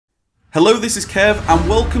Hello, this is Kev, and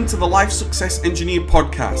welcome to the Life Success Engineer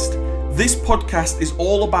podcast. This podcast is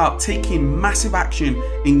all about taking massive action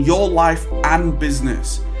in your life and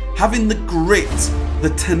business, having the grit,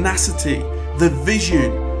 the tenacity, the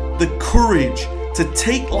vision, the courage to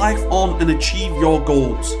take life on and achieve your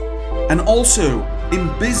goals. And also,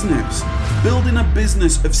 in business, building a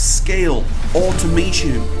business of scale,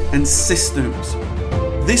 automation, and systems.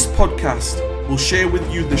 This podcast will share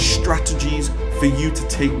with you the strategies for you to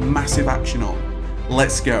take massive action on.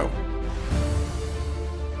 Let's go.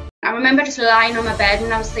 I remember just lying on my bed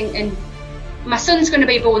and I was thinking, my son's going to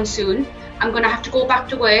be born soon. I'm going to have to go back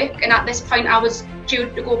to work. And at this point, I was due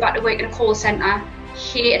to go back to work in a call centre.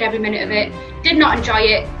 Hated every minute of it. Did not enjoy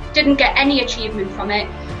it. Didn't get any achievement from it.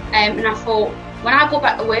 And I thought, when I go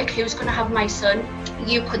back to work, who's going to have my son?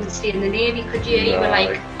 You couldn't stay in the Navy, could you? You were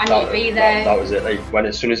like, I need to be there. That was it. Like,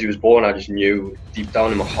 as soon as he was born, I just knew deep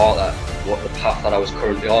down in my heart that what the path that I was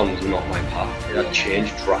currently on was not my path. It had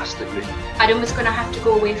changed drastically. Adam was going to have to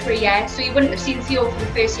go away for a year, so he wouldn't have seen Theo for the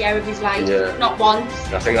first year of his life, not once.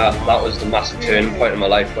 And I think that was the massive turning point in my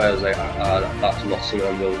life where I was like, that's not something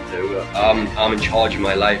I'm willing to do. I'm in charge of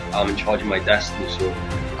my life, I'm in charge of my destiny, so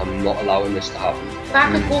I'm not allowing this to happen. If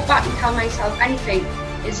I could go back and tell myself anything,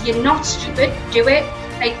 is you're not stupid, do it.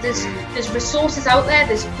 Like there's resources out there,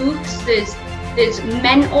 there's books, there's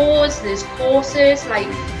mentors, there's courses, like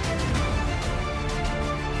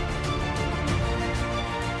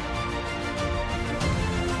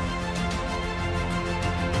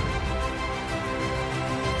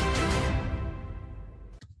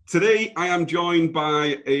Today, I am joined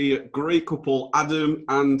by a great couple, Adam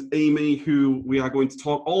and Amy, who we are going to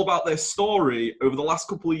talk all about their story over the last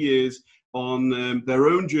couple of years on their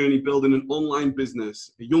own journey building an online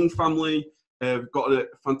business. A young family, got a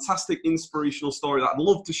fantastic inspirational story that I'd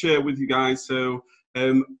love to share with you guys. So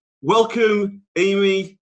welcome,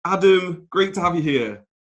 Amy, Adam, great to have you here.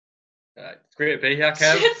 It's great to be here,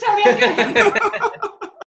 Kev.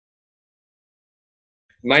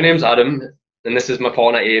 My name's Adam, and this is my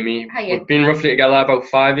partner, Amy. Hiya. We've been roughly together about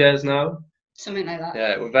 5 years now. something like that.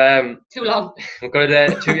 Yeah, we've Too long. We've got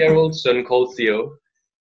a 2-year-old son called Theo.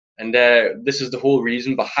 And this is the whole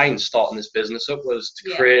reason behind starting this business up, was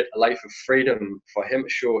to create a life of freedom for him, to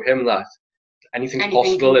show him that anything's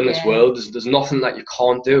possible in this world. There's nothing that you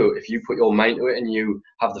can't do if you put your mind to it and you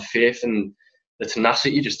have the faith and the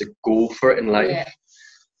tenacity just to go for it in life.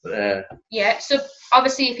 So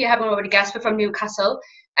obviously, if you haven't already guessed, we're from Newcastle.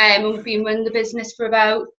 We've been running the business for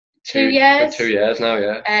about 2 years. 2 years now,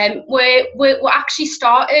 yeah. We actually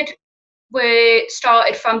started. We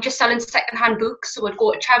started from just selling second-hand books, so we'd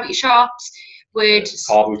go to charity shops,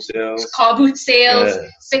 car boot sales,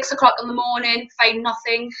 6 o'clock in the morning, find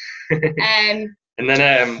nothing. And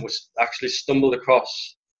then we actually stumbled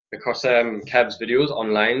across Kev's videos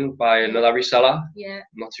online by another reseller. Yeah. I'm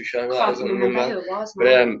not too sure who that is. I remember who it was. But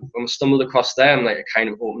when we stumbled across them, like, it kind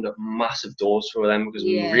of opened up massive doors for them, because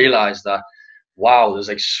we realised that, wow, there's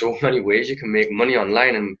like so many ways you can make money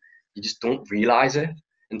online, and you just don't realise it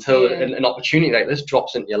until an opportunity like this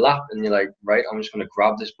drops into your lap, and you're like, right, I'm just going to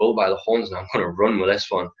grab this bull by the horns and I'm going to run with this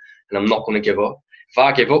one, and I'm not going to give up. If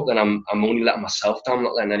I give up, then I'm only letting myself down,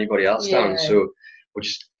 not letting anybody else down. So we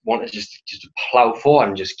just want to just plow forward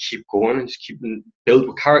and just keep going and just build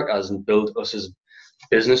with characters and build us as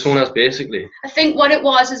business owners, basically. I think what it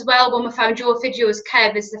was as well when we found your videos,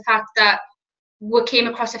 Kev, is the fact that we came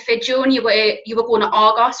across a video and you were going to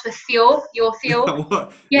Argos with Theo, your Theo.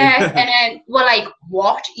 And then we're like,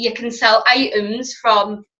 what? You can sell items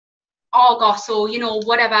from Argos or,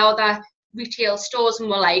 whatever other retail stores, and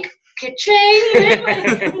we're like, ka-ching!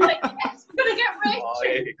 We're like, yes, we're going to get rich. Oh, yeah,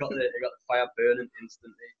 it got the fire burning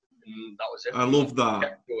instantly, and that was it. I love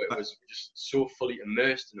that. It was just so fully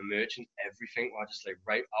immersed in the merchant, everything. I just like,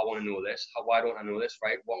 right, I want to know this. Why don't I know this?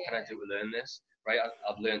 Right, what can I do to learn this? Right,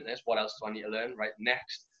 I've learned this. What else do I need to learn? Right,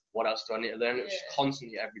 next, what else do I need to learn? It was just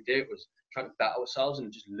constantly, every day, it was trying to better ourselves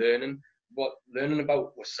and just learning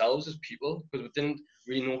about ourselves as people, because we didn't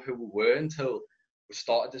really know who we were until we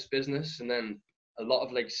started this business. And then a lot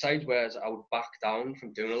of like sideways, I would back down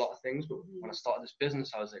from doing a lot of things, but when I started this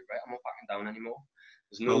business, I was like, right, I'm not backing down anymore.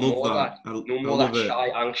 There's no more that shy,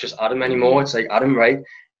 anxious Adam anymore. It's like, Adam, right,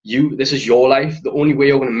 this is your life. The only way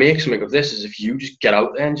you're going to make something of this is if you just get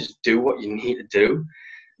out there and just do what you need to do.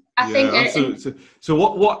 I think. So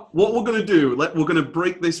what we're going to do? We're going to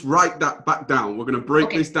break this back down. We're going to break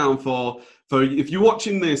this down for if you're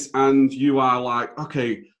watching this and you are like,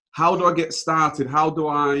 okay, how do I get started? How do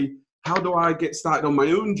I get started on my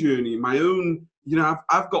own journey? My own,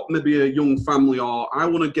 I've got maybe a young family, or I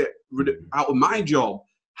want to get out of my job.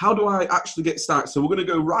 How do I actually get started? So we're going to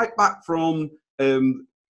go right back from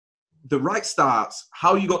the right starts,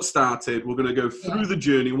 how you got started. We're going to go through the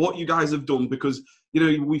journey, what you guys have done, because, you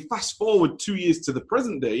know, we fast forward 2 years to the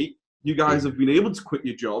present day. You guys have been able to quit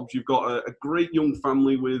your jobs. You've got a great young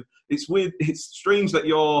family with, it's weird. It's strange that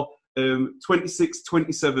you're 26,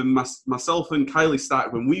 27. Myself and Kylie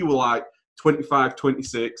started when we were like 25,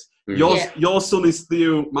 26. Your son is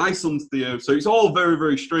Theo, my son's Theo. So it's all very,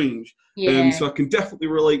 very strange. So I can definitely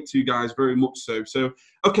relate to you guys very much so. So,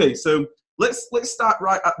 okay, so let's start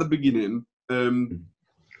right at the beginning.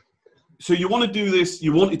 So you want to do this,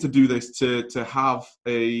 you wanted to do this to have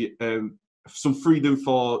a some freedom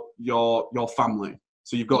for your family.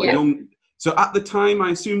 So you've got a young, so at the time, I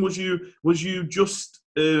assume, was you just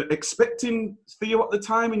expecting Theo at the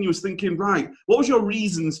time, and you was thinking, right, what was your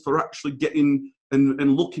reasons for actually getting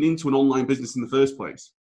and looking into an online business in the first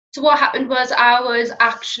place? So what happened was I was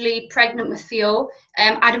actually pregnant with Theo.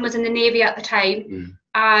 Adam was in the Navy at the time,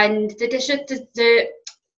 and the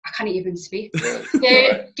I can't even speak.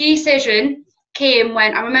 The decision came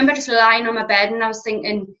when I remember just lying on my bed and I was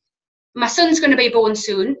thinking, my son's going to be born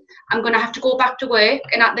soon. I'm going to have to go back to work.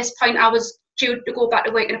 And at this point, I was due to go back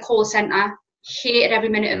to work in a call centre. Hated every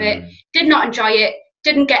minute of it. Did not enjoy it.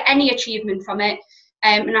 Didn't get any achievement from it.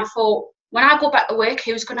 And I thought, when I go back to work,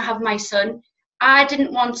 who's going to have my son? I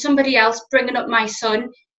didn't want somebody else bringing up my son.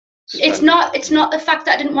 It's not the fact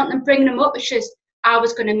that I didn't want them bringing him up. It's just I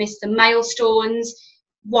was going to miss the milestones.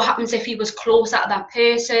 What happens if he was closer to that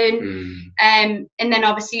person? And then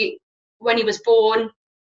obviously when he was born,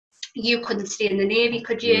 you couldn't stay in the Navy,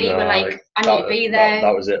 could you? You were like, I need to be there.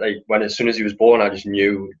 That was it. Like as soon as he was born, I just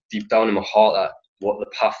knew deep down in my heart that the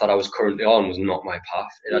path that I was currently on was not my path.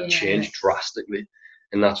 It had changed drastically.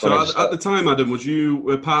 And that's when at the time, Adam, was you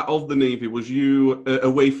a part of the Navy? Was you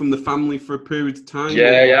away from the family for a period of time?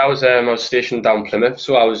 Yeah. I was stationed down Plymouth,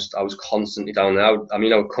 so I was constantly down there. I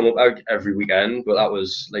would come up out every weekend, but that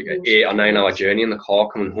was like an 8 or 9 hour journey in the car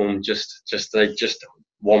coming home just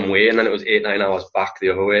one way, and then it was 8-9 hours back the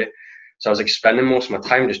other way. So I was like spending most of my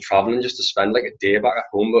time just traveling just to spend like a day back at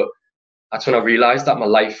home. But that's when I realised that my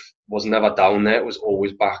life was never down there; it was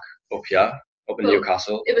always back up here. Up in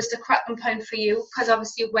Newcastle. It was the cracking point for you, because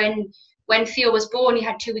obviously when Theo was born, he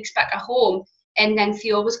had 2 weeks back at home, and then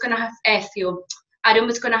Adam was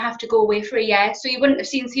going to have to go away for a year, so you wouldn't have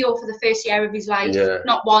seen Theo for the first year of his life,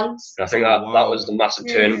 not once. And I think that was the massive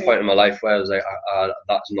turning point in my life, where I was like,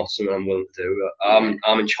 that's not something I'm willing to do.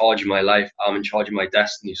 I'm in charge of my life. I'm in charge of my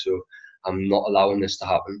destiny, so I'm not allowing this to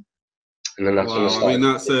happen. And then that's when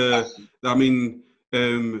I started.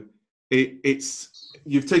 It's.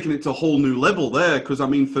 You've taken it to a whole new level there, because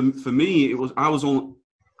for me I was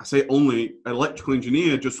only electrical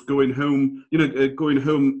engineer, just going home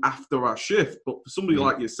after our shift. But for somebody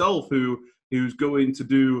like yourself who's going to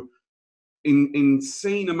do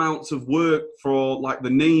insane amounts of work for like the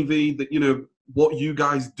Navy, that what you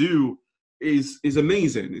guys do is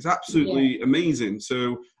amazing. It's absolutely amazing.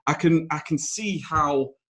 So I can see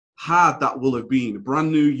how hard that will have been. A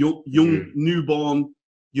brand new young newborn.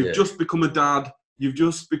 You've just become a dad. You've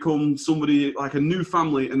just become somebody like a new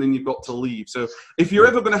family, and then you've got to leave. So if you're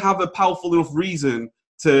ever going to have a powerful enough reason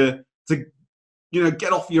to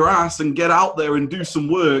get off your ass and get out there and do some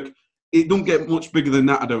work, it don't get much bigger than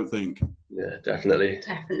that, I don't think. Yeah, definitely.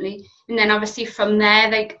 And then obviously from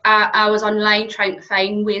there, like I was online trying to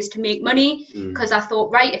find ways to make money, because I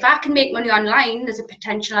thought, right, if I can make money online, there's a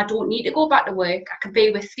potential I don't need to go back to work. I can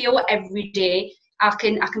be with Theo every day. I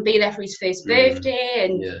can be there for his first birthday,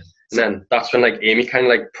 and then that's when like Amy kind of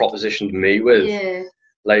like propositioned me with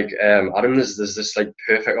Adam, there's this like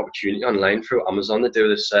perfect opportunity online through Amazon to do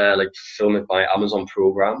this like film it by Amazon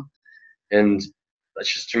program, and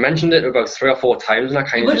she mentioned it about 3 or 4 times, and I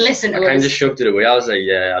kind of just shoved it away. I was like,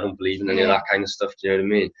 I don't believe in any of that kind of stuff. Do you know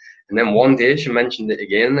what I mean? And then one day she mentioned it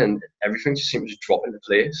again, and everything just seemed to drop into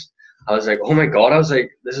place. I was like, oh my god! I was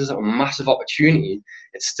like, this is a massive opportunity.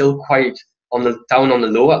 It's still quite down on the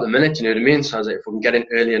low at the minute, you know what I mean? So I was like, if we can get in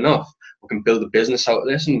early enough, we can build a business out of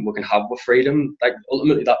this, and we can have the freedom. Like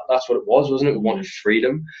ultimately, that's what it was, wasn't it? We wanted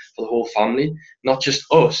freedom for the whole family, not just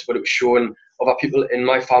us, but it was showing other people in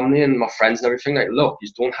my family and my friends and everything. Like, look, you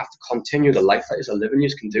don't have to continue the life that you're living. You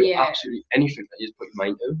can do absolutely anything that you put your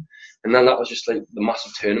mind to. And then that was just like the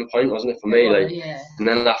massive turning point, wasn't it, for me? And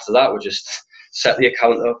then after that, we just set the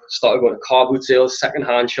account up, started going to car boot sales,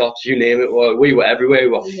 second-hand shops, you name it. We were everywhere.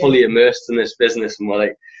 We were fully immersed in this business, and we're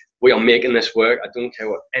like, we are making this work. I don't care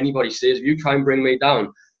what anybody says. If you try and bring me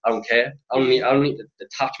down, I don't care. I don't need to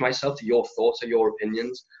attach myself to your thoughts or your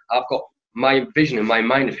opinions. I've got my vision in my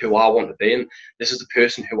mind of who I want to be, and this is the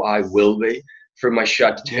person who I will be through my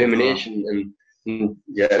shared determination and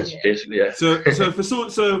Yeah, it's basically, yeah. So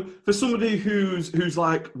for somebody who's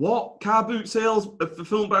like, what, car boot sales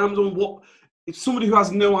fulfilled by Amazon? What? If somebody who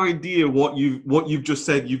has no idea what you've just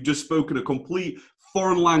said, you've just spoken a complete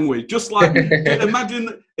foreign language. Just like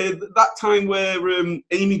imagine that time where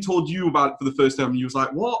Amy told you about it for the first time, and you was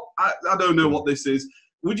like, what? I don't know what this is.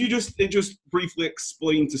 Would you just briefly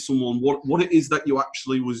explain to someone what it is that you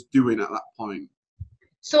actually was doing at that point?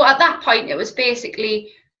 So at that point, it was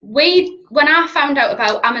basically, when I found out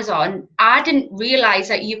about Amazon, I didn't realize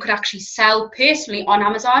that you could actually sell personally on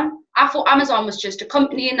Amazon. I thought Amazon was just a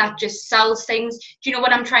company and that just sells things. Do you know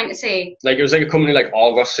what I'm trying to say? Like, it was like a company like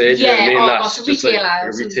Argos, say, do you know what I mean? Argos, That's a just retailer. like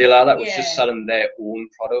a retailer that was just selling their own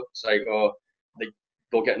products. Like, or like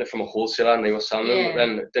they're getting it from a wholesaler and they were selling them, but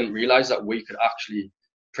then didn't realize that we could actually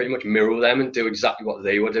pretty much mirror them and do exactly what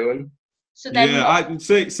they were doing. So then I'd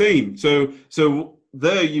say same. So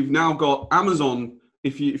there you've now got Amazon.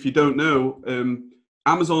 If you don't know,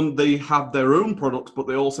 Amazon, they have their own products, but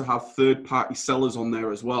they also have third-party sellers on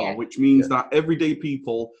there as well, which means that everyday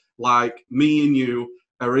people like me and you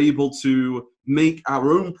are able to make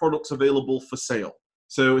our own products available for sale.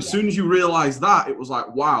 So as soon as you realize that, it was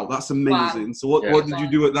like, wow, that's amazing. Wow. So what did you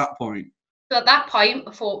do at that point? So at that point,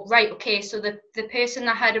 I thought, right, okay, so the person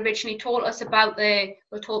that had originally told me about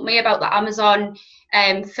the Amazon,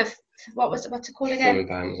 what's it called again?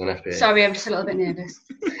 Amazon FBA. Sorry, I'm just a little bit nervous.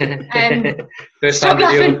 First time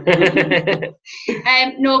laughing.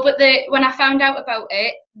 No, but when I found out about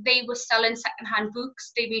it, they were selling secondhand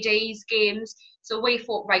books, DVDs, games. So we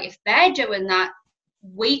thought, right, if they're doing that,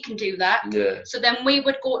 we can do that. Yeah. So then we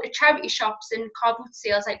would go to charity shops and car boot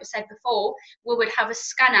sales, like we said before. We would have a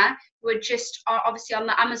scanner. We would just, obviously on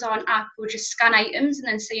the Amazon app, we would just scan items and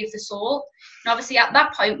then see if they're sold. And obviously at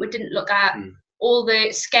that point, we didn't look at all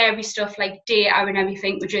the scary stuff like data and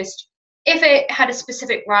everything. We just, if it had a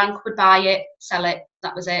specific rank, we'd buy it, sell it.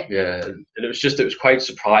 That was it. Yeah, and it was quite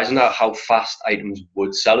surprising how fast items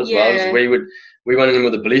would sell as well. We went in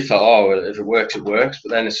with the belief that, if it works, it works. But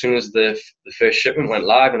then as soon as the first shipment went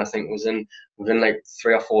live, and I think it was within like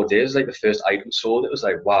 3 or 4 days, like the first item sold, it was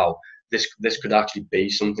like, wow, this could actually be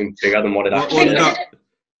something bigger than what it actually is.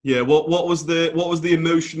 Yeah, what was the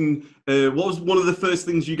emotion? What was one of the first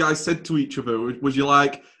things you guys said to each other? Was you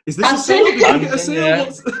like, is this a sale? Did you get a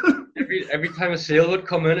sale? Yeah. Every time a sale would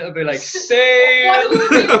come in, it would be like, sale!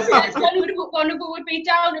 One of them would be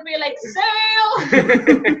down and be like,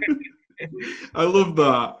 sale! I love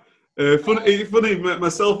that. Funny,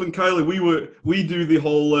 myself and Kylie, we do the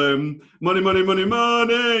whole money, money, money, money,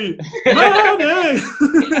 money.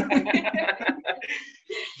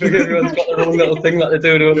 Everyone's got their own little thing that they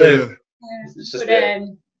do, don't they?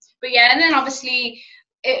 But yeah, and then obviously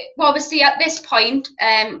at this point,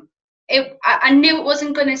 I knew it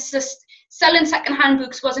wasn't going to selling second-hand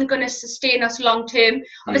books wasn't going to sustain us long term.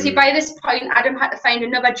 Obviously, by this point, Adam had to find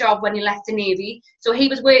another job when he left the Navy, so he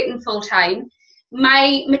was working full time.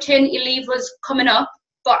 My maternity leave was coming up,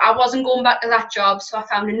 but I wasn't going back to that job, so I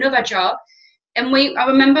found another job. And I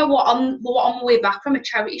remember we were on the way back from a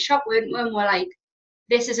charity shop, weren't we? And we're like,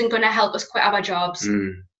 this isn't going to help us quit our jobs.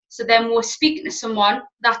 So then we were speaking to someone.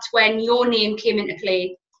 That's when your name came into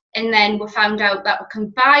play. And then we found out that we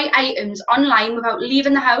can buy items online without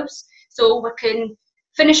leaving the house. So we can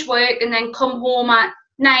finish work and then come home at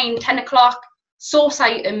 9, 10 o'clock, source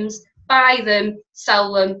items, buy them,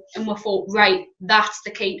 sell them. And we thought, right, that's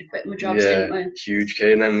the key to quitting my jobs, didn't we? Huge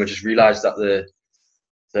key. And then we just realised that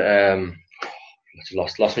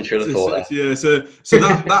lost my train of thought. Yeah, so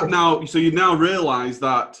that now, so you now realise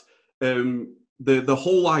that the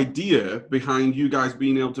whole idea behind you guys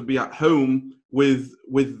being able to be at home with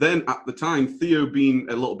then at the time Theo being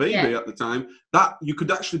a little baby at the time, that you could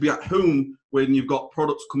actually be at home when you've got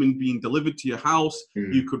products being delivered to your house.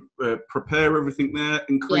 You could prepare everything there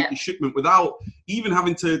and create your shipment without even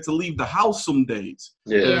having to leave the house some days.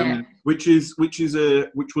 Which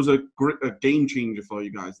was a game changer for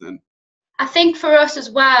you guys then. I think for us as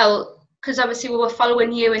well, because obviously we were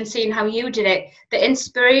following you and seeing how you did it, the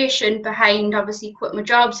inspiration behind obviously quitting my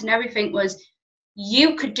jobs and everything was,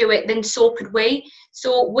 you could do it, then so could we.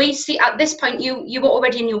 So we see at this point you were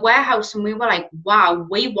already in your warehouse and we were like, wow,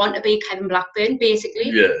 we want to be Kevin Blackburn, basically.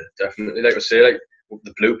 Yeah, definitely. Like I say, like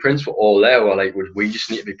the blueprints were all there. We're like, we just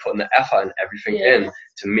need to be putting the effort and everything in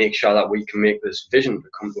to make sure that we can make this vision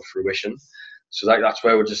come to fruition. So that's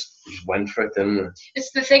where we just went for it, didn't we?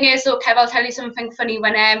 It's the thing is, though, Kev, I'll tell you something funny.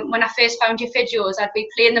 When I first found your videos, I'd be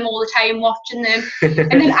playing them all the time, watching them, and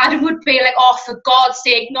then Adam would be like, "Oh, for God's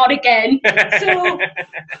sake, not again!" So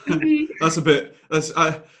that's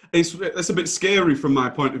a bit scary from my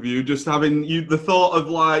point of view. Just having the thought of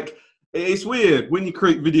like it's weird when you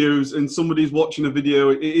create videos and somebody's watching a video.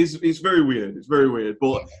 It's very weird. It's very weird.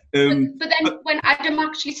 But then when Adam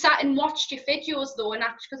actually sat and watched your videos though, and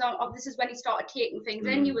actually, because this is when he started taking things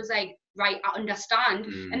in, he was like, right, I understand.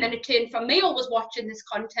 And then it turned from me always watching this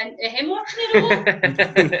content to him watching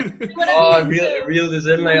it all. Reeled us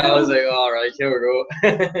in. Like, I was like, all right, here we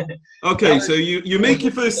go. Okay, so you make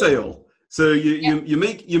your first sale. So you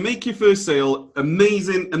make your first sale,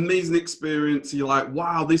 amazing experience. You're like,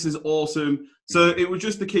 wow, this is awesome. So it was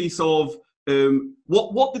just a case of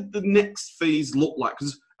what did the next phase look like?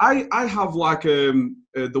 Because I have like the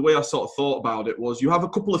way I sort of thought about it was you have a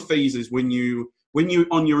couple of phases when you're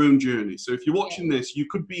on your own journey. So if you're watching this, you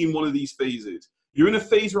could be in one of these phases. You're in a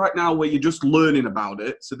phase right now where you're just learning about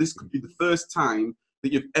it. So this could be the first time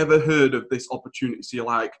that you've ever heard of this opportunity. So you're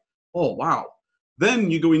like, oh wow.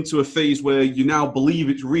 Then you go into a phase where you now believe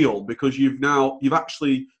it's real because you've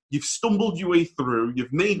stumbled your way through,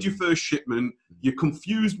 you've made your first shipment, you're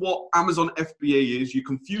confused what Amazon FBA is, you're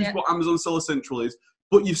confused what Amazon Seller Central is,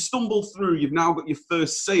 but you've stumbled through, you've now got your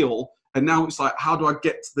first sale, and now it's like, how do I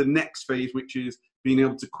get to the next phase, which is being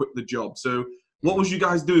able to quit the job? So what was you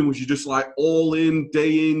guys doing? Was you just like all in,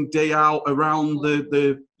 day out around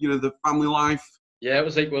the family life? Yeah, it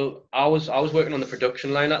was like, well, I was working on the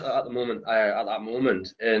production line at that moment,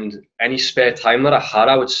 and any spare time that I had,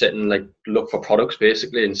 I would sit and like look for products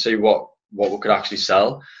basically and see what we could actually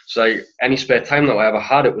sell. So like any spare time that I ever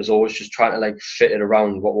had, it was always just trying to like fit it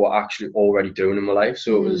around what we're actually already doing in my life.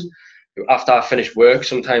 So it was after I finished work,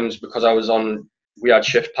 sometimes because we had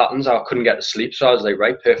shift patterns, I couldn't get to sleep. So I was like,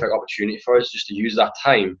 right, perfect opportunity for us just to use that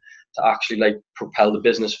time to actually like propel the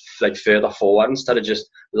business like further forward instead of just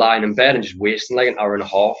lying in bed and just wasting like an hour and a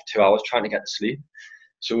half, 2 hours trying to get to sleep.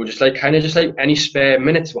 So we're just like any spare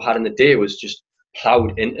minutes we had in the day was just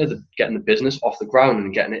plowed into getting the business off the ground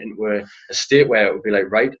and getting it into a state where it would be like,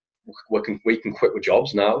 right, we can quit with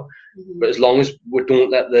jobs now. But as long as we don't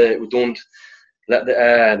let the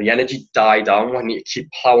energy die down, we need to keep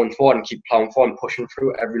plowing forward and pushing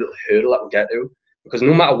through every little hurdle that we get to. Because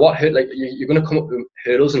no matter what hurdle, like you're going to come up with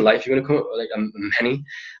hurdles in life, you're going to come up with like many,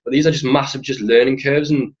 but these are just massive, just learning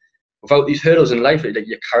curves. And without these hurdles in life, like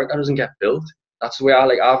your character doesn't get built. That's the way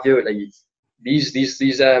I view it. Like these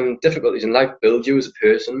difficulties in life build you as a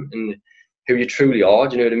person and who you truly are.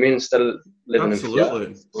 Do you know what I mean? Instead of living in fear. You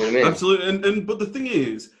know what I mean? Absolutely. And but the thing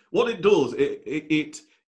is, what it does, it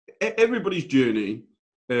everybody's journey,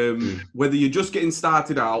 whether you're just getting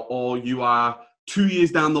started out or you are 2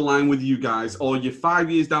 years down the line with you guys, or you're 5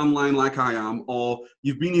 years down the line like I am, or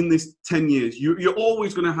you've been in this 10 years, you're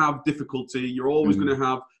always going to have difficulty. You're always going to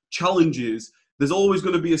have challenges. There's always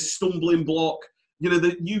going to be a stumbling block. You know,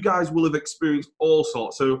 that you guys will have experienced all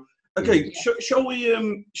sorts. So, okay, shall we,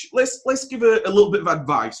 let's give a little bit of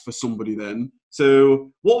advice for somebody then.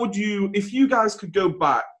 So what would you, if you guys could go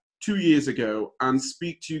back 2 years ago and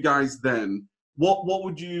speak to you guys then, what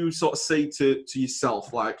would you sort of say to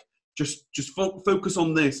yourself? Like, just focus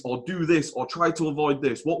on this, or do this, or try to avoid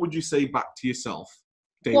this. What would you say back to yourself,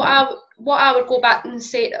 David? What I would go back and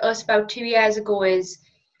say to us about 2 years ago is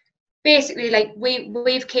basically like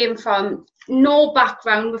we've came from no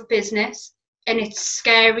background with business, and it's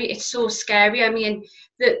scary. It's so scary. I mean,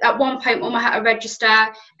 at one point when I had to register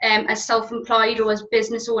as self-employed or as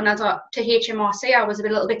business owner to HMRC, I was a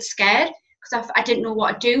little bit scared because I didn't know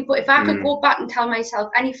what to do. But if I could go back and tell myself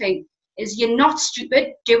anything, is you're not stupid,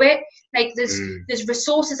 do it. Like there's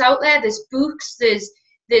resources out there, there's books, there's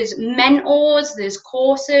mentors, there's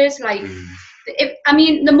courses. Like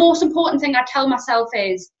the most important thing I tell myself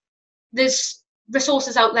is there's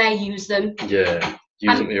resources out there, use them. Yeah,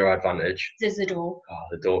 use them to your advantage. There's the door. Oh,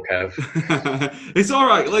 the door, Kev. It's all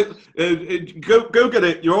right. Like, go get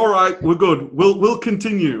it. You're all right. We're good. We'll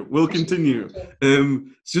continue. We'll continue.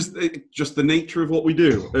 It's just the nature of what we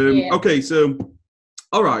do. Okay, so.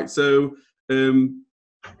 All right, so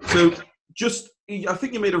just, I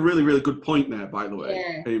think you made a really, really good point there, by the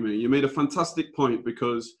way, Amy. You made a fantastic point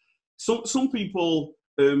because some people,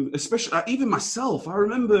 especially even myself, I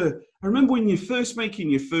remember when you're first making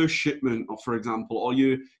your first shipment, or for example, or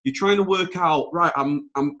you're trying to work out, right,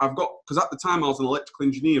 I've got, because at the time I was an electrical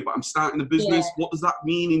engineer, but I'm starting a business. What does that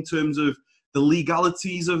mean in terms of the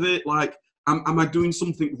legalities of it? Like, am I doing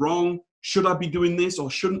something wrong? Should I be doing this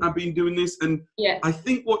or shouldn't I be doing this? And I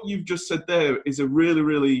think what you've just said there is a really,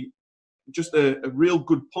 really, just a real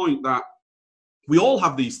good point, that we all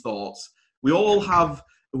have these thoughts. We all have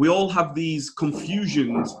these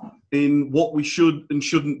confusions in what we should and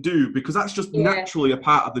shouldn't do, because that's just naturally a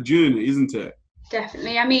part of the journey, isn't it?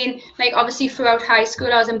 Definitely. I mean, like obviously throughout high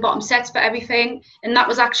school, I was in bottom sets for everything. And that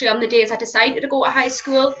was actually on the days I decided to go to high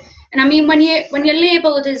school. And I mean, when you're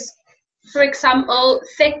labelled as for example,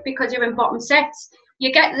 thick because you're in bottom sets.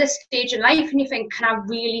 You get to this stage in life and you think, can I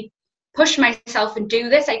really push myself and do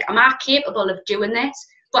this? Like, am I capable of doing this?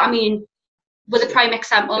 But I mean, with a prime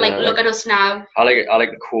example, like, look at us now. I like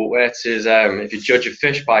the quote where it says, if you judge a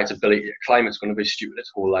fish by its ability to climb, it's going to be stupid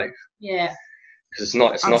its whole life. Yeah. Because it's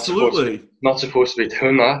not supposed to be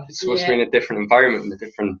doing that. It's supposed to be in a different environment, in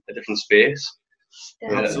a different space.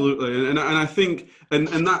 Yeah. Absolutely, and I think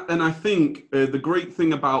the great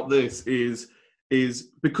thing about this is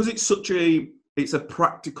because it's a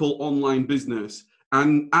practical online business,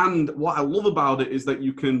 and what I love about it is that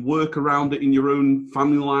you can work around it in your own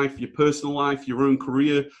family life, your personal life, your own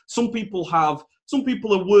career. Some people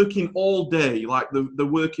are working all day, like they're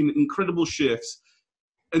working incredible shifts.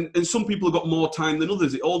 And some people have got more time than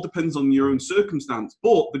others. It all depends on your own circumstance.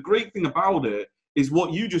 But the great thing about it is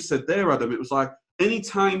what you just said there, Adam. It was like any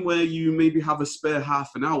time where you maybe have a spare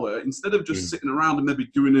half an hour, instead of just sitting around and maybe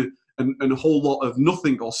doing a whole lot of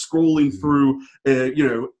nothing or scrolling through,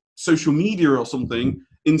 social media or something.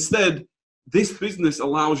 Instead, this business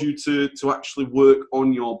allows you to actually work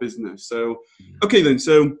on your business. So, okay then.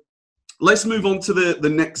 So let's move on to the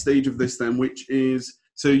next stage of this then, which is,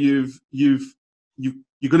 so you're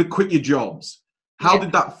going to quit your jobs. How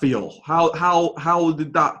did that feel? How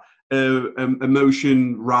did that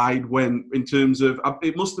emotion ride when, in terms of,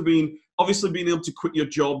 it must have been obviously being able to quit your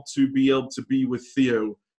job to be able to be with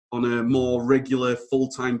Theo on a more regular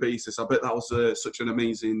full-time basis. I bet that was such an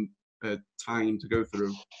amazing time to go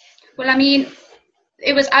through. Well, I mean,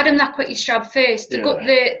 it was Adam that quit his job first.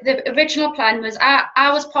 The original plan was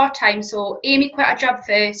I was part-time, so Amy quit her job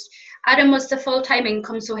first. Adam was the full-time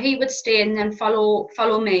income, so he would stay and then follow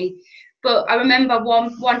me. But I remember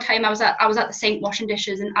one time I was at the sink washing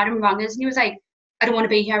dishes, and Adam rang us and he was like, I don't want to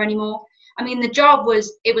be here anymore. I mean, the job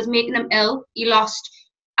was making him ill. He lost.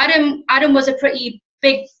 Adam was a pretty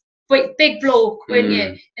big bloke, weren't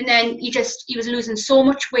you? And then he was losing so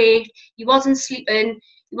much weight. He wasn't sleeping.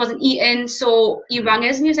 He wasn't eating. So he rang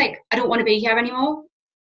us and he was like, I don't want to be here anymore.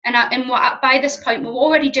 By this point, we were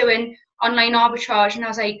already doing online arbitrage, and I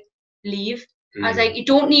was like, leave. I was like, you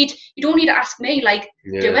don't need to ask me, like,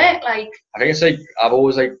 do it. Like, I think it's like, I've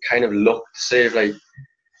always like kind of looked to save, like,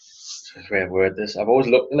 I've always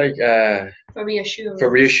looked like for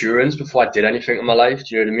reassurance before I did anything in my life.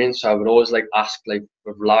 Do you know what I mean? So I would always like ask, like,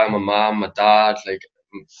 rely on my mom, my dad, like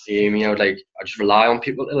Amy. I just rely on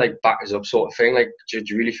people to like back us up, sort of thing. Like, do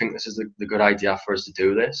you really think this is the good idea for us to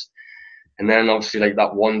do this? And then obviously, like,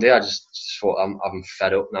 that one day, I just thought, I'm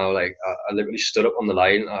fed up now. Like, I literally stood up on the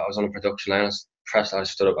line. I was on a production line. I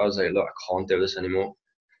stood up. I was like, look, I can't do this anymore.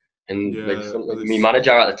 And my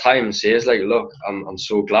manager at the time says, like, look, I'm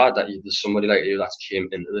so glad that there's somebody like you that's came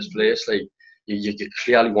into this place. Like, you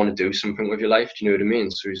clearly want to do something with your life. Do you know what I mean?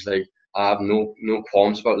 So he's like, I have no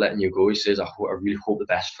qualms about letting you go. He says, I really hope the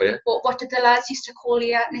best for you. What did the lads used to call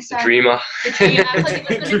you? The dreamer. The dreamer, because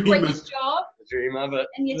he was going to quit his job. The dreamer, but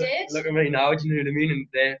and you did. Look at me now. Do you know what I mean? And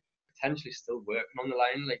they're potentially still working on the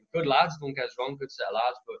line. Like, good lads, don't get us wrong, good set of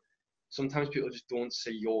lads, but sometimes people just don't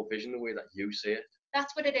see your vision the way that you see it.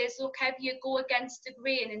 That's what it is. So, Kev, you go against the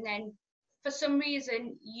grain, and then for some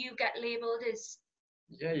reason you get labelled as.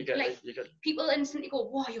 Yeah, you get people instantly go,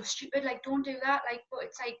 "Whoa, you're stupid! Like, don't do that!" Like, but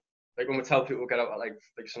it's like when we tell people get up at like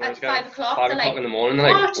sometimes at 5 o'clock, 5 o'clock in the morning,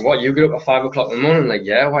 they're like, what, you get up at 5 o'clock in the morning? Like,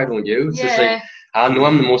 yeah, why don't you? It's just like, I know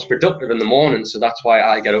I'm the most productive in the morning, so that's why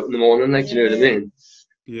I get up in the morning. Like, do you know what I mean?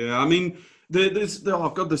 Yeah, I mean, there's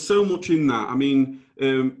so much in that. I mean,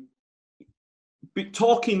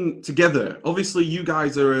 talking together, obviously you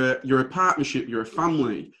guys you're a partnership, you're a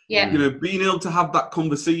family. Yeah. You know, being able to have that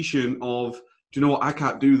conversation of, do you know what, I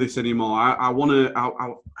can't do this anymore. I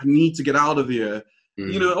need to get out of here.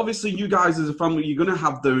 You know, obviously you guys as a family, you're going to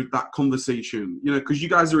have that conversation, you know, because you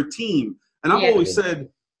guys are a team. And I've always said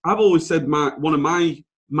one of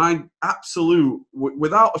my absolute,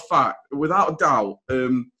 without a doubt,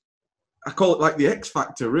 I call it like the X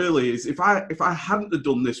factor really, is if I hadn't have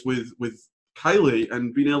done this with Kylie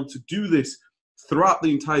and been able to do this throughout the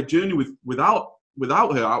entire journey without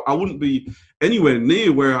her, I wouldn't be anywhere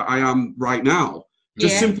near where I am right now.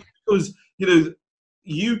 Just simply because, you know,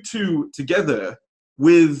 you two together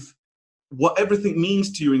with what everything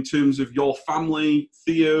means to you in terms of your family,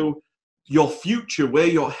 Theo, your future, where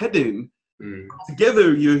you're heading,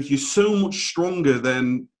 together you're so much stronger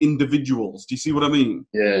than individuals. Do you see what I mean?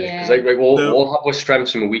 Yeah, because like we'll have our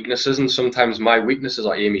strengths and weaknesses, and sometimes my weaknesses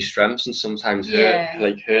are Amy's strengths, and sometimes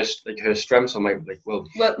her strengths are my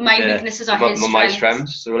weaknesses are my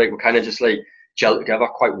strengths. So like we kind of just like gel together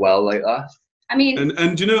quite well like that. I mean,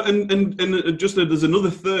 and you know, and just there's another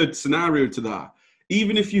third scenario to that.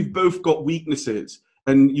 Even if you've both got weaknesses,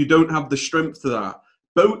 and you don't have the strength to that,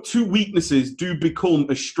 both two weaknesses do become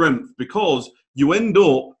a strength, because you end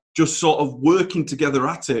up just sort of working together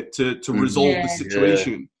at it to resolve the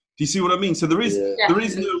situation. Do you see what I mean? So there is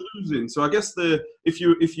no losing. So I guess if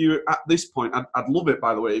you at this point, I'd love it,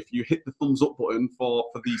 by the way, if you hit the thumbs up button for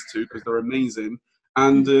these two, because they're amazing.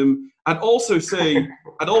 And I'd also say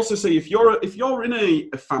if you're in a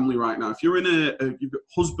family right now, if you're in you've got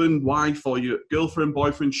husband, wife, or your girlfriend,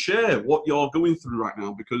 boyfriend, share what you're going through right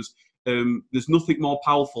now, because there's nothing more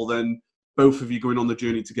powerful than both of you going on the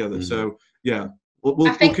journey together. So yeah,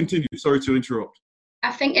 we'll continue. Sorry to interrupt.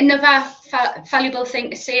 I think another valuable thing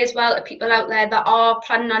to say as well to people out there that are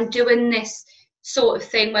planning on doing this sort of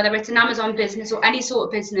thing, whether it's an Amazon business or any sort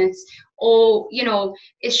of business, or, you know,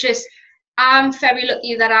 it's just, I'm very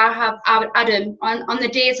lucky that I have Adam. On the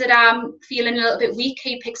days that I'm feeling a little bit weak,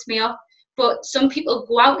 he picks me up. But some people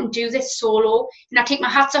go out and do this solo, and I take my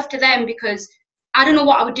hats off to them, because I don't know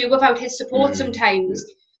what I would do without his support sometimes.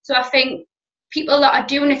 So I think people that are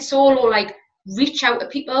doing it solo, like, reach out to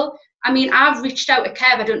people. I mean, I've reached out to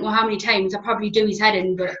Kev, I don't know how many times. I probably do his head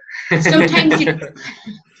in, but sometimes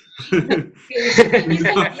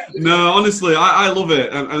No, honestly, I love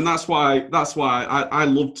it, and that's why I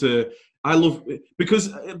love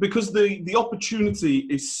because the opportunity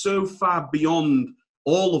is so far beyond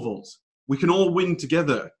all of us. We can all win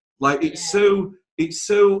together. Like, it's so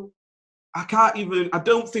I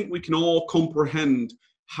don't think we can all comprehend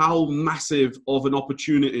how massive of an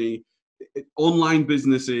opportunity online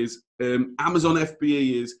business is, Amazon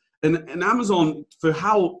FBA is, and Amazon, for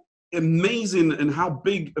how amazing and how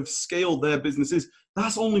big of scale their business is.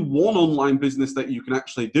 That's only one online business that you can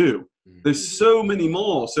actually do. There's so many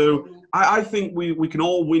more. So I think we can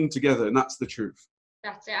all win together, and that's the truth.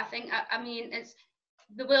 That's it. I think, I mean,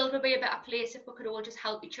 the world would be a better place if we could all just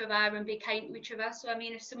help each other and be kind to each other. So, I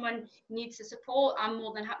mean, if someone needs the support, I'm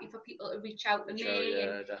more than happy for people to reach out to me.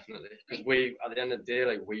 Yeah, definitely. Because we, at the end of the day,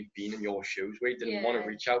 like, we've been in your shoes. We didn't want to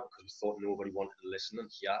reach out because we thought nobody wanted to listen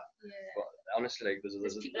and hear. But honestly, like, there's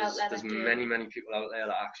many people out there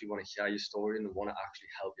that actually want to hear your story and they want to actually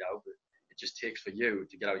help you out. But it just takes for you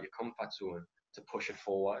to get out of your comfort zone to push it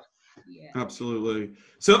forward. Yeah, absolutely.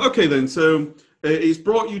 So okay then, so it's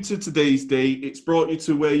brought you to today's day. It's brought you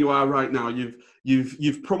to where you are right now.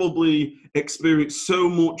 You've probably experienced so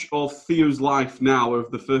much of Theo's life now over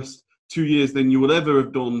the first 2 years than you would ever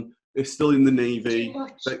have done if still in the Navy. Too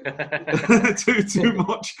much. too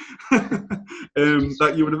much.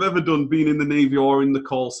 That you would have ever done being in the Navy or in the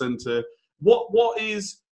call center.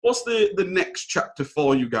 What's the next chapter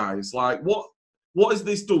for you guys? Like, what has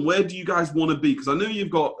this done? Where do you guys want to be? Because I know you've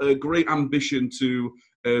got a great ambition to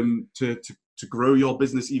grow your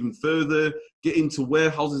business even further, get into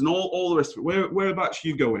warehouses and all the rest of it. Whereabouts are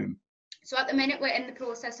you going? So at the minute, we're in the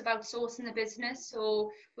process of outsourcing the business.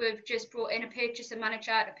 So we've just brought in a purchasing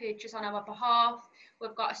manager to purchase on our behalf.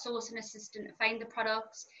 We've got a sourcing assistant to find the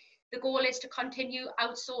products. The goal is to continue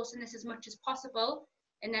outsourcing this as much as possible.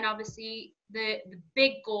 And then obviously the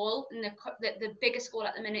big goal and the biggest goal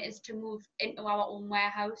at the minute is to move into our own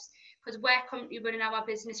warehouse, because we're currently running our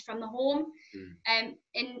business from the home. And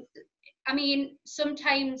I mean,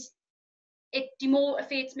 sometimes it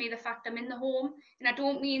demotivates me, the fact I'm in the home. And I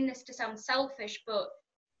don't mean this to sound selfish, but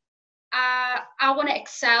I want to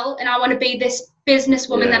excel and I want to be this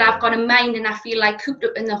businesswoman that I've got in mind, and I feel like cooped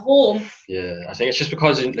up in the home. Yeah, I think it's just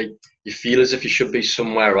because like you feel as if you should be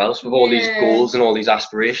somewhere else with all these goals and all these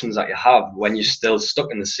aspirations that you have. When you're still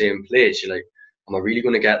stuck in the same place, you're like, am I really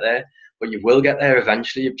going to get there? But you will get there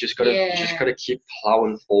eventually. You've just got to keep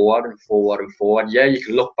plowing forward and forward and forward. Yeah, you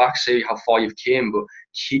can look back, see how far you've came, but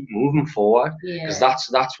keep moving forward, because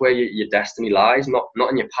that's where your destiny lies. Not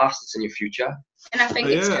in your past, it's in your future. And I think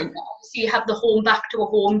it's obviously you have the home back to a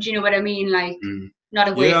home. Do you know what I mean? Like, not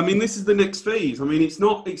a way. Yeah, I mean, this is the next phase. I mean, it's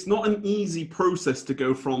not an easy process to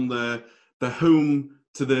go from the home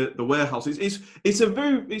to the warehouse. It's a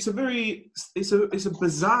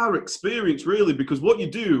bizarre experience, really, because what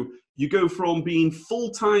you do, you go from being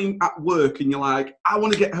full-time at work and you're like, I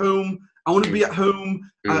want to get home, I want to be at home,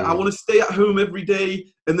 I want to stay at home every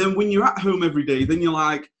day. And then when you're at home every day, then you're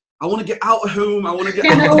like, I want to get out of home, I want to get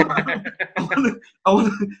out of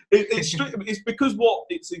home. It's because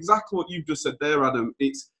it's exactly what you've just said there, Adam.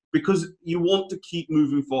 It's because you want to keep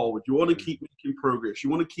moving forward. You want to keep making progress. You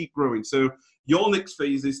want to keep growing. So your next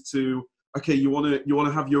phase is you want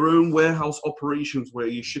to have your own warehouse operations where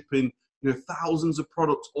you're shipping thousands of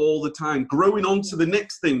products all the time, growing on to the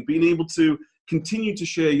next thing, being able to continue to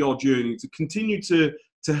share your journey, to continue to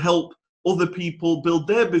help other people build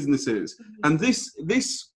their businesses. And this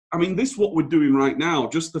what we're doing right now,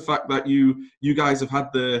 just the fact that you guys have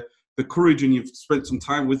had the the courage, and you've spent some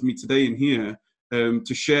time with me today in here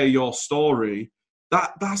to share your story.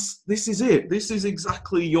 This is it. This is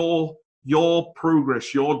exactly your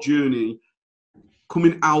progress, your journey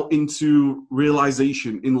coming out into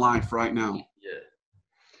realization in life right now. Yeah.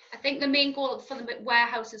 I think the main goal for the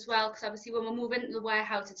warehouse as well, because obviously when we're moving into the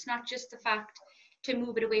warehouse, it's not just the fact to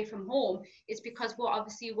move it away from home. It's because we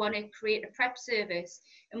obviously want to create a prep service,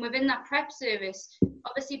 and within that prep service,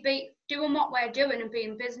 obviously doing what we're doing and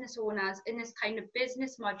being business owners in this kind of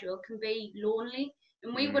business module can be lonely.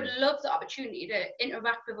 And we would love the opportunity to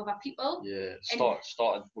interact with other people. Yeah,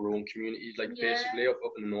 started our own communities, like basically up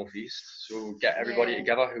in the northeast. So get everybody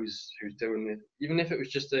together who's doing it, even if it was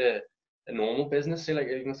just a normal business, say like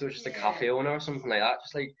even if it was just a cafe owner or something like that,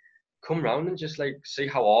 just like come round and just like see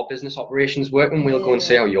how our business operations work, and we'll go and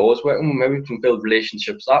see how yours work, and maybe we can build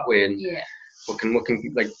relationships that way, and we can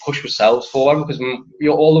like push ourselves forward, because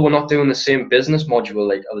although we're not doing the same business module,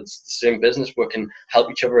 like it's the same business, we can help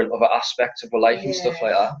each other in other aspects of our life and stuff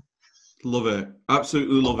like that. Love it,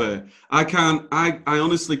 absolutely love it. I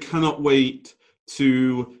honestly cannot wait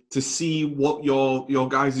to see what your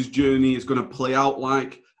guys' journey is going to play out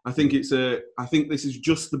like. I think this is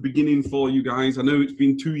just the beginning for you guys. I know it's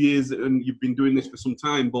been 2 years and you've been doing this for some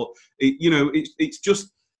time, but it's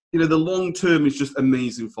just, the long term is just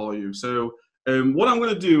amazing for you. So what I'm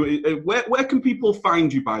going to do, where can people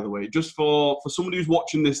find you, by the way, just for somebody who's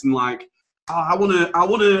watching this and like, I want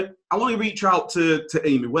to reach out to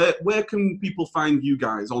Amy. Where can people find you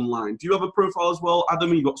guys online? Do you have a profile as well,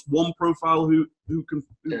 Adam? You got one profile. Where can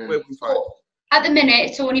find? At the minute,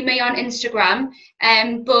 it's only me on Instagram,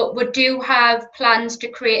 but we do have plans to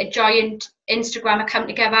create a giant Instagram account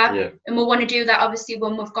together, and we want to do that obviously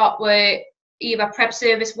when we've got either prep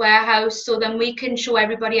service warehouse, so then we can show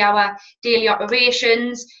everybody our daily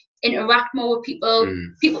operations, interact more with people,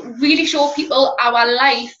 really show people our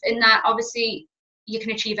life, in that obviously you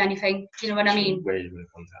can achieve anything. Do you know what I mean?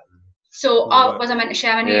 So was I meant to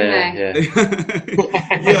share my name there?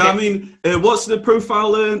 Yeah. I mean, what's the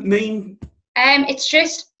profile name? It's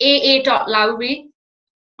just aa.lowry.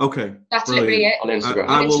 Okay, that's literally it on Instagram.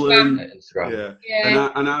 I will, Instagram.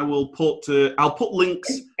 And I will put I'll put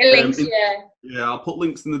links. I'll put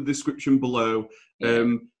links in the description below.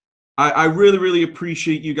 I really, really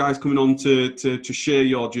appreciate you guys coming on to share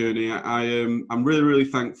your journey. I'm really, really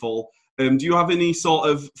thankful. Do you have any sort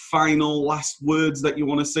of final last words that you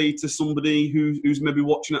want to say to somebody who's maybe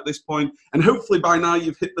watching at this point? And hopefully by now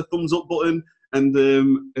you've hit the thumbs up button. And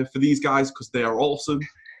for these guys, because they are awesome.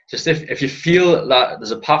 Just if you feel that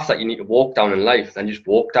there's a path that you need to walk down in life, then just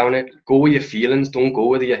walk down it. Go with your feelings. Don't go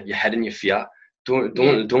with your head and your fear.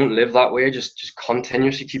 Don't live that way. Just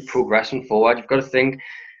continuously keep progressing forward. You've got to think,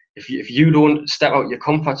 if you don't step out your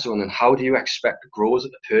comfort zone, then how do you expect to grow as a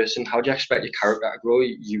person? How do you expect your character to grow?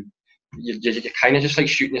 You're kind of just like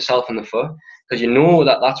shooting yourself in the foot, because you know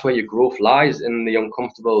that's where your growth lies, in the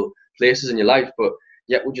uncomfortable places in your life, but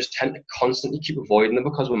yet we just tend to constantly keep avoiding them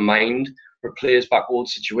because our mind replays back old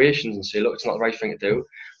situations and say, look, it's not the right thing to do.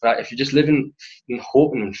 But if you just live in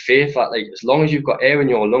hope and in faith that, like, as long as you've got air in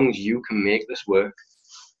your lungs, you can make this work.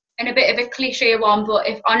 And a bit of a cliche one, but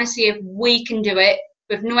if we can do it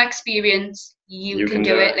with no experience, you can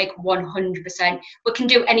do it like 100%. We can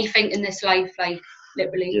do anything in this life, like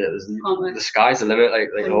literally. Yeah, the sky's the limit. Like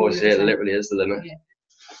I always say, it literally is the limit. Yeah.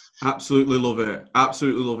 Absolutely love it.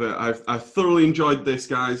 Absolutely love it. I've thoroughly enjoyed this,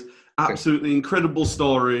 guys. Absolutely incredible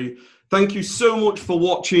story. Thank you so much for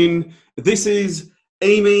watching. This is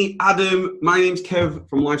Amy, Adam. My name's Kev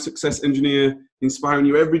from Life Success Engineer, inspiring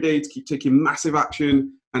you every day to keep taking massive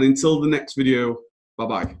action. And until the next video,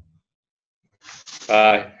 bye-bye.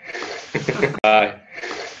 Bye. Bye.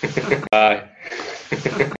 Bye.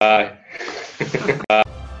 Bye. Bye.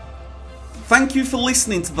 Thank you for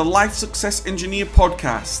listening to the Life Success Engineer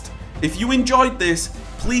podcast. If you enjoyed this,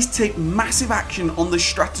 please take massive action on the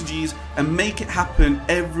strategies and make it happen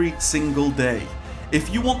every single day.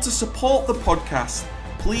 If you want to support the podcast,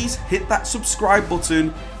 please hit that subscribe button,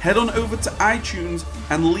 head on over to iTunes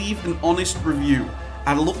and leave an honest review.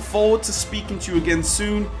 I look forward to speaking to you again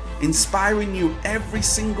soon, inspiring you every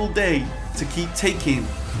single day to keep taking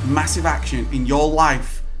massive action in your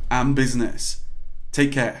life and business.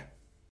 Take care.